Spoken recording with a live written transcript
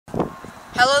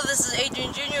Hello, this is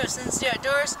Adrian Jr. with Cincinnati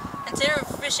Outdoors, and today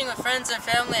we're fishing with friends and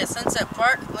family at Sunset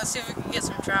Park. Let's see if we can get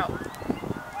some trout.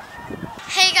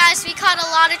 Hey guys, we caught a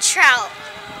lot of trout.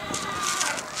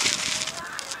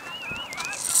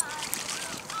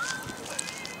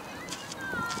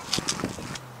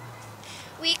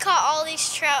 We caught all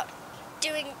these trout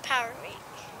doing power bait.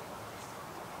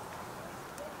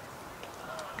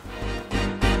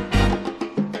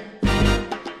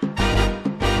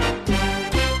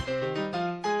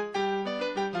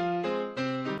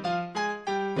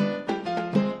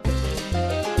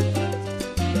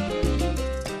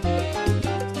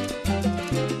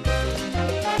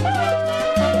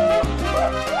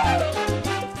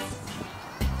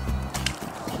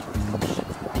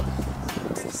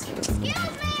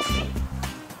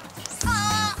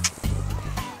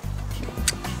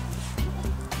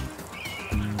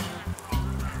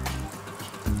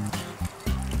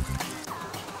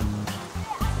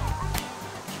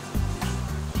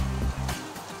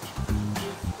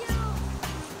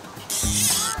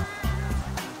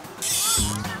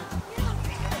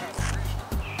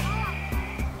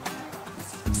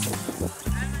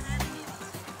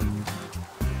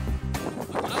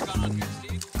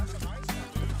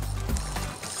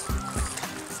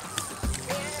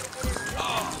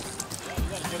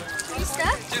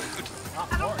 Dude,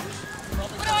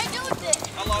 what do I do with it?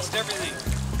 I lost everything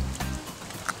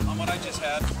on what I just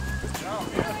had. Good job,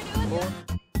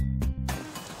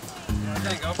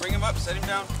 There you go, bring him up, set him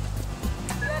down.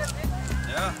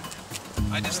 Yeah,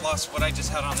 I just lost what I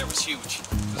just had on there was huge.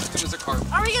 It was as good as a carp.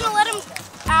 Are we gonna let him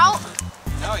out?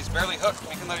 No, he's barely hooked.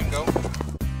 We can let him go.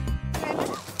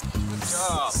 Good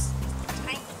job.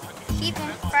 Keep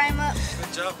him, fry him up.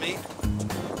 Good job, mate.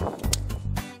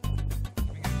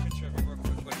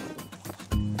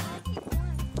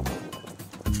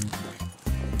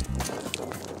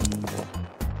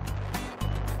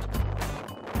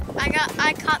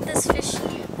 I caught this fish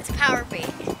with power bait.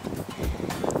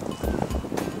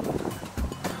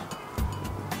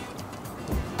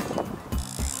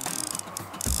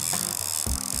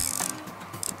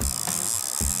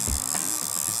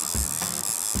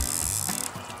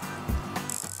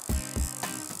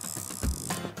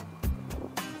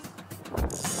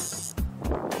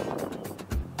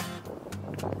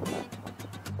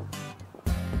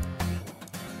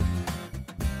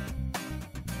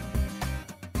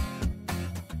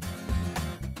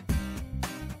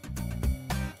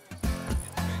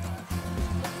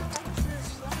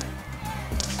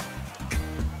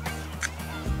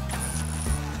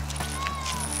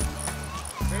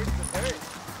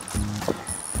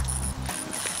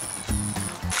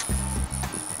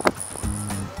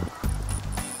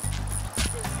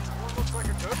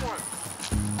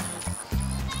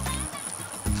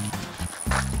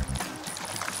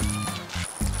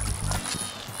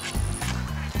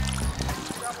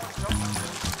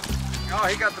 Oh,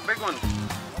 he got the big one.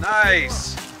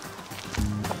 Nice.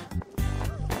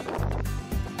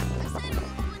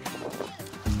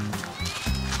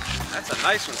 That's a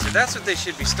nice one. See, that's what they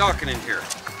should be stocking in here.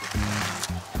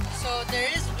 So there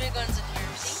is big ones in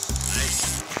here, see?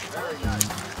 Nice. Very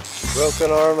nice.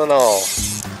 Broken arm and all.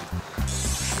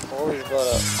 Hold his butt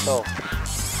up. So.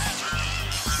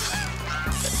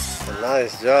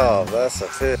 Nice job. That's a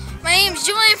fish. My name's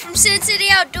Julian from Cincinnati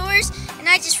Outdoors, and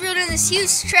I just reeled in this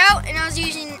huge trout, and I was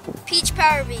using peach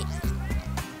power bait.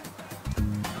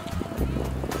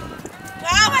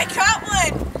 Wow, I caught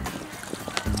one!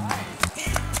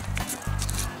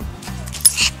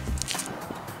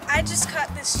 I just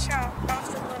caught this trout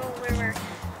off the little lure.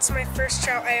 It's my first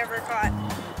trout I ever caught.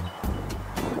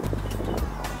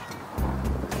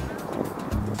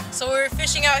 So we were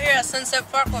fishing out here at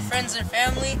Sunset Park with friends and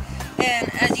family,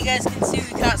 and as you guys can see,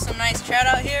 we caught some nice trout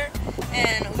out here,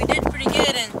 and we did pretty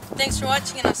good, and thanks for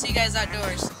watching, and I'll see you guys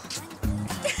outdoors.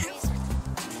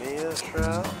 Me a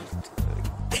trout.